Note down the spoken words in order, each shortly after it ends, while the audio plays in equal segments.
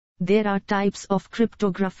There are types of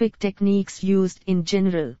cryptographic techniques used in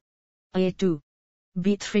general. A2,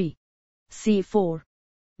 B3, C4,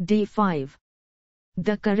 D5.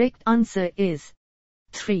 The correct answer is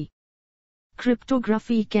 3.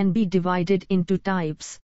 Cryptography can be divided into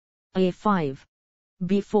types. A5,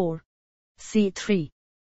 B4, C3,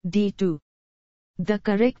 D2. The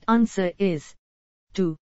correct answer is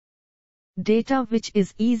 2. Data which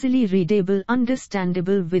is easily readable,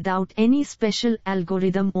 understandable without any special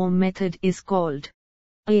algorithm or method is called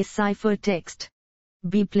A. Ciphertext,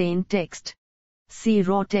 B. Plain text, C.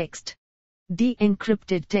 Raw text, D.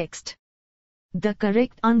 Encrypted text. The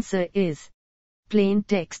correct answer is plain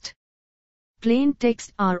text. Plain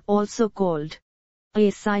text are also called A.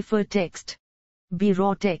 Ciphertext, B.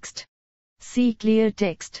 Raw text, C. Clear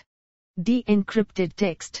text, D. Encrypted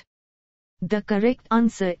text. The correct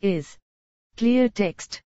answer is clear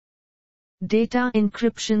text. Data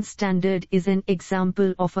encryption standard is an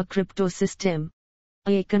example of a crypto system.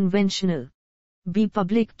 A. Conventional, B.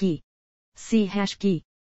 Public key, C. Hash key,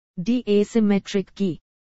 D. Asymmetric key.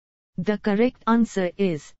 The correct answer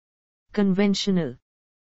is conventional.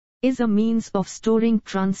 Is a means of storing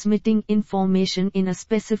transmitting information in a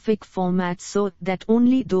specific format so that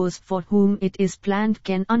only those for whom it is planned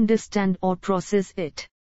can understand or process it.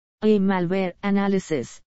 A. Malware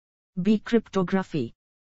analysis, B. Cryptography,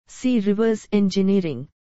 C. Reverse engineering,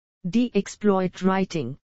 D. Exploit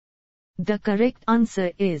writing. The correct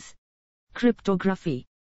answer is cryptography.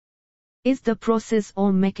 Is the process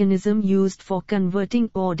or mechanism used for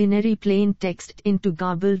converting ordinary plain text into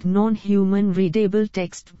garbled non-human readable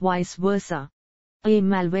text, vice versa. A.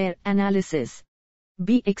 Malware analysis,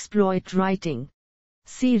 B. Exploit writing,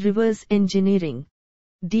 C. Reverse engineering,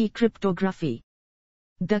 D. Cryptography.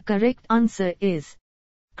 The correct answer is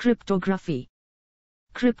cryptography.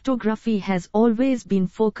 Cryptography has always been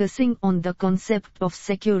focusing on the concept of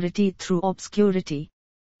security through obscurity.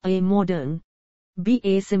 A. Modern, B.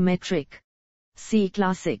 Asymmetric, C.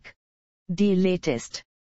 Classic, D. Latest.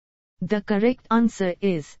 The correct answer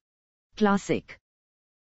is classic.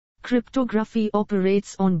 Cryptography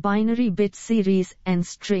operates on binary bit series and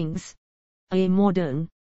strings. A. Modern,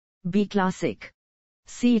 B. Classic,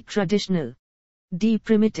 C. Traditional, D.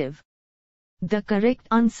 Primitive. The correct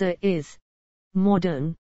answer is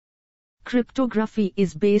modern. Cryptography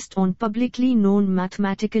is based on publicly known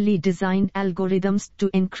mathematically designed algorithms to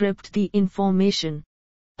encrypt the information.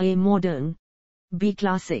 A. Modern, B.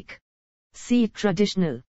 Classic, C.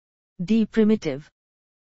 Traditional, D. Primitive.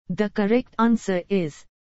 The correct answer is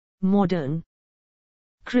modern.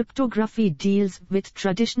 Cryptography deals with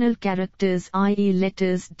traditional characters, i.e.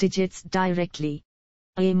 letters, digits directly.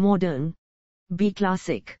 A. Modern, B.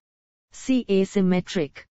 Classic, C.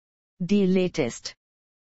 Asymmetric, D. Latest.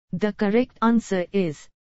 The correct answer is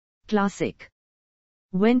classic.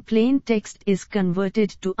 When plain text is converted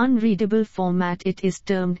to unreadable format, it is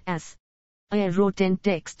termed as A. Written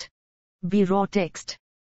text, B. Raw text,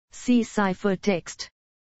 C. Ciphertext,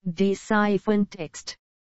 D. Ciphertext.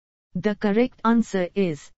 The correct answer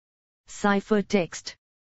is ciphertext.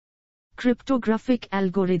 Cryptographic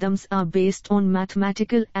algorithms are based on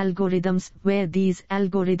mathematical algorithms where these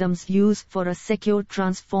algorithms use for a secure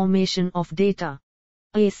transformation of data.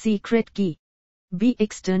 A. Secret key, B.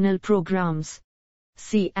 External programs,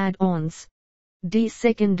 C. Add-ons, D.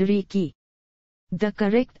 Secondary key. The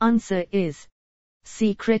correct answer is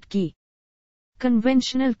secret key.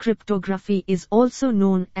 Conventional cryptography is also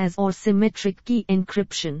known as or symmetric key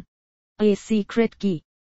encryption. A. Secret key,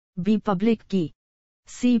 B. Public key,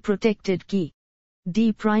 C. Protected key,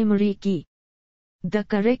 D. Primary key. The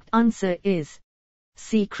correct answer is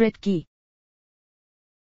secret key.